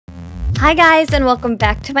Hi guys, and welcome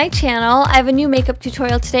back to my channel. I have a new makeup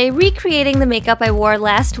tutorial today recreating the makeup I wore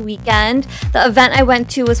last weekend. The event I went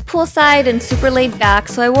to was poolside and super laid back,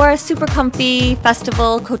 so I wore a super comfy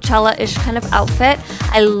festival Coachella-ish kind of outfit.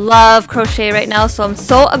 I love crochet right now, so I'm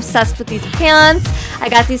so obsessed with these pants. I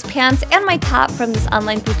got these pants and my top from this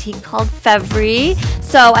online boutique called Fevry,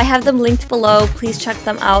 so I have them linked below. Please check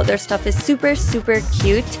them out. Their stuff is super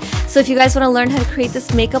cute. So if you guys want to learn how to create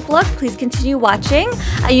this makeup look, please continue watching.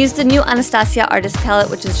 I used a new Anastasia artist palette,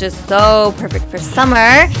 which is just so perfect for summer.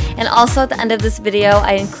 And also at the end of this video,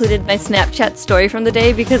 I included my Snapchat story from the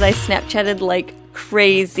day because I Snapchatted like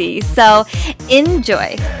crazy. So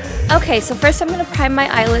enjoy. Okay, so first I'm going to prime my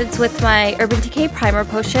eyelids with my Urban Decay Primer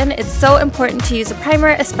Potion. It's so important to use a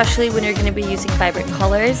primer, especially when you're going to be using vibrant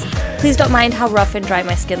colors. Please don't mind how rough and dry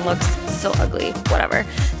my skin looks. So ugly, whatever.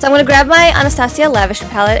 So I'm going to grab my Anastasia Lavish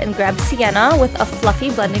palette and grab Sienna with a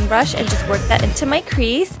fluffy blending brush and just work that into my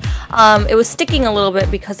crease. It was sticking a little bit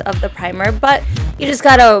because of the primer, but you just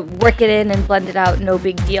gotta work it in and blend it out, no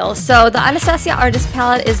big deal. So the Anastasia Artist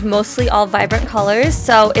palette is mostly all vibrant colors,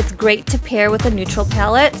 so it's great to pair with a neutral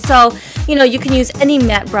palette. So, you know, you can use any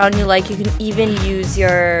matte brown you like. You can even use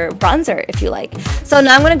your bronzer if you like. So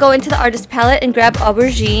now I'm gonna go into the Artist palette and grab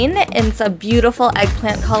Aubergine, and it's a beautiful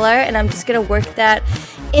eggplant color, and I'm just gonna work that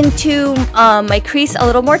into my crease a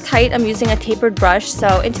little more tight. I'm using a tapered brush,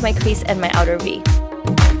 so into my crease and my outer V.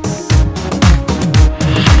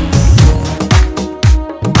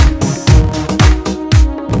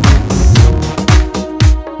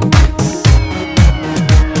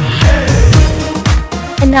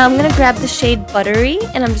 And now I'm going to grab the shade Buttery,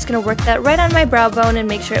 and I'm just going to work that right on my brow bone and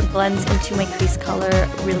make sure it blends into my crease color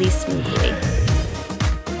really smoothly.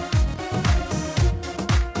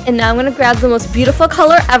 And now I'm going to grab the most beautiful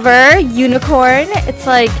color ever, Unicorn. It's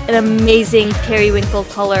like an amazing periwinkle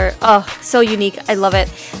color. Oh, so unique. I love it.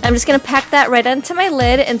 I'm just going to pack that right onto my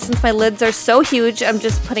lid, and since my lids are so huge, I'm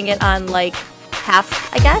just putting it on like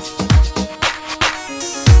half, I guess.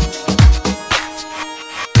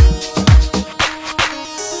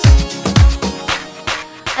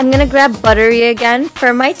 I'm going to grab Buttery again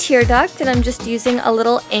for my tear duct, and I'm just using a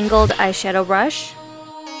little angled eyeshadow brush.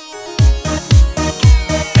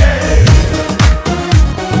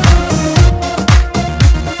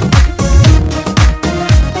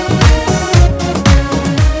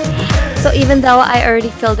 So even though I already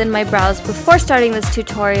filled in my brows before starting this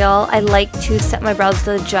tutorial, I like to set my brows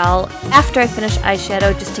with a gel after I finish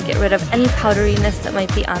eyeshadow just to get rid of any powderiness that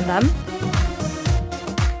might be on them.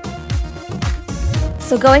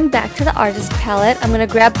 So going back to the Artist palette, I'm going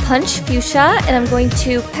to grab Punch Fuchsia, and I'm going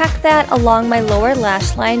to pack that along my lower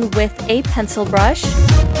lash line with a pencil brush.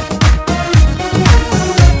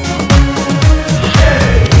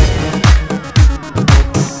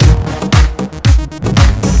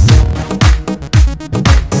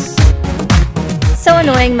 So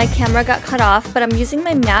annoying, my camera got cut off, but I'm using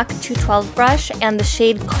my MAC 212 brush and the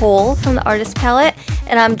shade Coal from the Artist palette,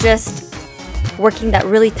 and I'm just working that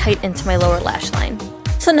really tight into my lower lash line.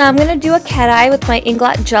 So now I'm going to do a cat eye with my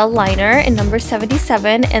Inglot gel liner in number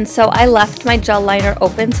 77, and so I left my gel liner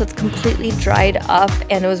open so it's completely dried up,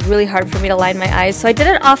 and it was really hard for me to line my eyes, so I did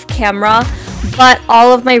it off camera, but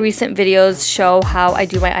all of my recent videos show how I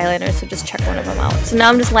do my eyeliner, so just check one of them out. So now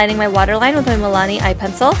I'm just lining my waterline with my Milani eye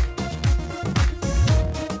pencil.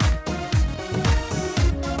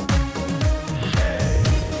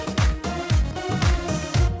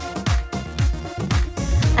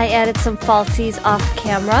 I added some falsies off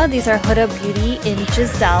camera. These are Huda Beauty in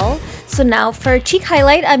Giselle. So now for cheek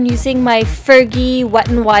highlight, I'm using my Fergie Wet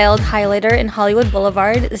n Wild highlighter in Hollywood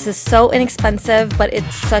Boulevard. This is so inexpensive, but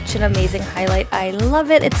it's such an amazing highlight. I love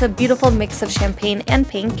it. It's a beautiful mix of champagne and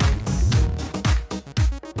pink.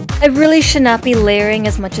 I really should not be layering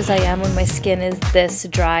as much as I am when my skin is this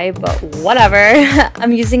dry, but whatever.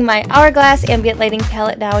 I'm using my Hourglass Ambient Lighting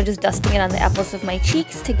palette now and just dusting it on the apples of my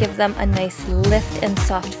cheeks to give them a nice lift and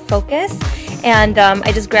soft focus. And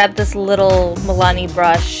I just grabbed this little Milani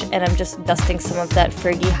brush, and I'm just dusting some of that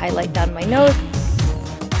Fergie highlight down my nose.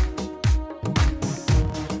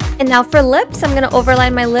 And now for lips, I'm going to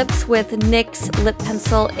overline my lips with NYX lip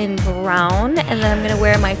pencil in brown, and then I'm going to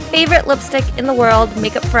wear my favorite lipstick in the world,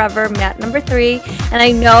 Makeup Forever Matte number 3. And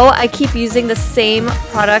I know I keep using the same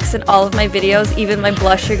products in all of my videos, even my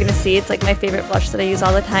blush you're going to see. It's like my favorite blush that I use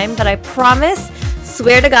all the time, but I promise,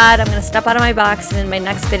 swear to God, I'm going to step out of my box, and in my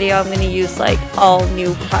next video I'm going to use like all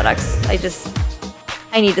new products.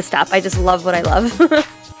 I need to stop. I just love what I love.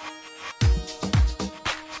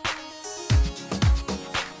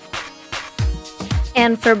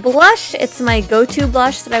 And for blush, it's my go-to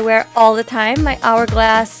blush that I wear all the time, my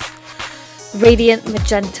Hourglass radiant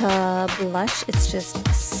magenta blush. It's just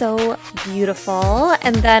so beautiful.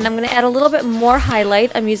 And then I'm going to add a little bit more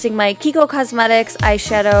highlight. I'm using my Kiko Cosmetics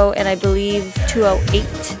eyeshadow and I believe 208.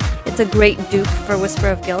 It's a great dupe for Whisper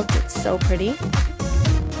of Guilt. It's so pretty.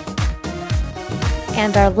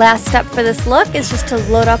 And our last step for this look is just to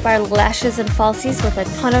load up our lashes and falsies with a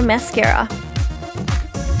ton of mascara.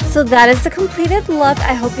 So that is the completed look.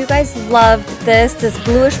 I hope you guys loved this. This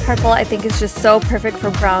bluish purple I think is just so perfect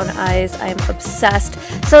for brown eyes. I'm obsessed.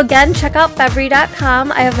 So again, check out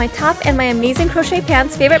February.com. I have my top and my amazing crochet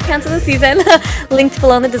pants, favorite pants of the season, linked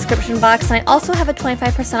below in the description box. And I also have a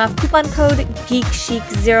 25% off coupon code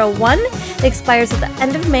GeekChic01. It expires at the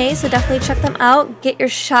end of May, so definitely check them out. Get your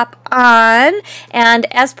shop on. And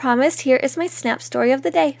as promised, here is my snap story of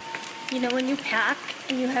the day. You know when you pack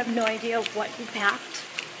and you have no idea what you packed?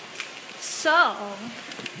 So,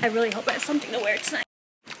 I really hope I have something to wear tonight.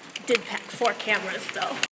 Did pack 4 cameras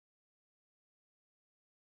though.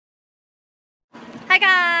 Hi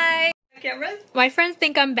guys! Cameras? My friends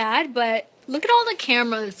think I'm bad, but look at all the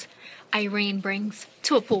cameras Irene brings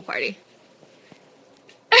to a pool party.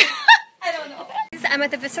 I don't know. I'm at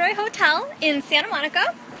the Viceroy Hotel in Santa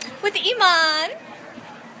Monica with Iman.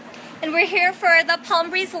 And we're here for the Palm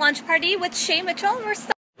Breeze launch party with Shay Mitchell.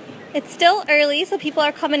 It's still early, so people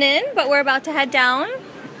are coming in, but we're about to head down.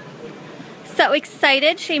 So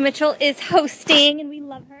excited. Shay Mitchell is hosting, and we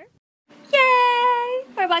love her. Yay!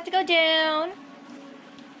 We're about to go down.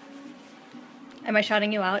 Am I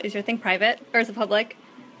shouting you out? Is your thing private, or is it public?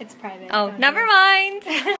 It's private. Oh, never mind.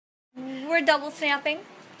 We're double snapping.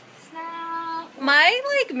 Snap. My,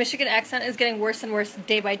 Michigan accent is getting worse and worse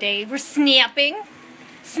day by day. We're snapping.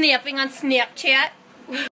 Snapping on Snapchat.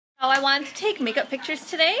 Oh, I wanted to take makeup pictures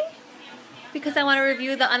today because I want to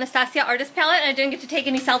review the Anastasia artist palette and I didn't get to take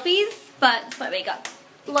any selfies, but it's my makeup.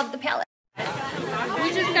 Love the palette.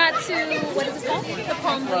 We just got to, what is this called? The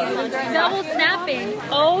Palm Breeze. Double snapping.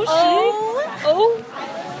 Oh.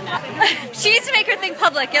 She needs to make her thing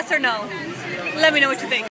public, yes or no? Let me know what you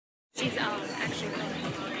think. She's actually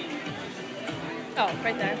filming. Oh,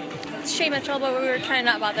 right there. It's Shay Mitchell, but we were trying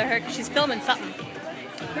to not bother her because she's filming something.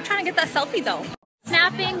 We're trying to get that selfie though.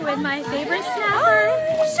 Snapping with my favorite snapper.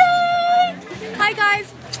 Shay! Hi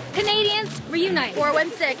guys. Canadians, reunite.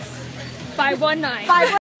 416. 519.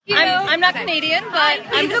 I'm not Canadian, but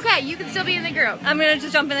It's okay, you can still be in the group. I'm gonna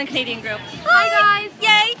just jump in the Canadian group. Hi guys.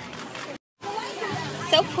 Yay!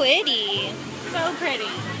 So pretty. So pretty.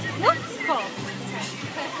 Whoops. Cool.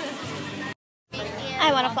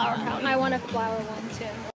 I want a flower crown. I want a flower one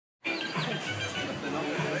too.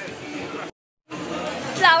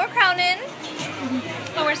 Flower crowning.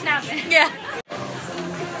 Oh, we're snapping. Yeah.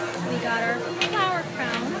 We got our flower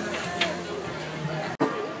crown.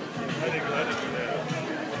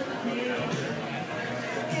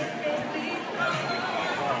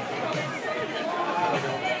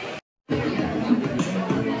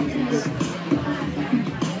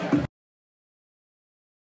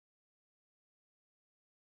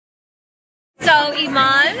 So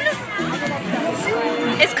Iman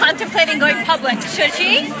is contemplating going public. Should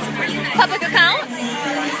she? Public account?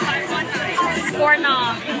 Or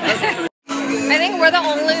not. I think we're the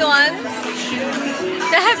only ones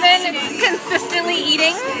that have been consistently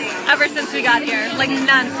eating ever since we got here, like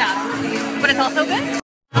non-stop. But it's also good.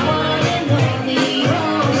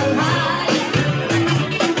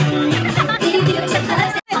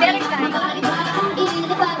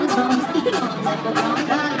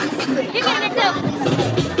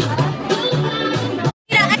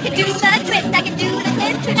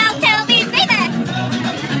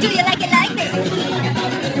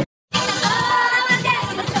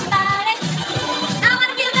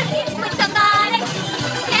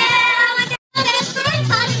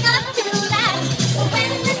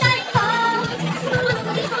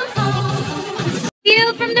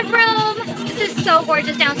 View from the room. This is so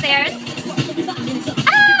gorgeous downstairs.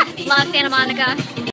 Ah! Love Santa Monica.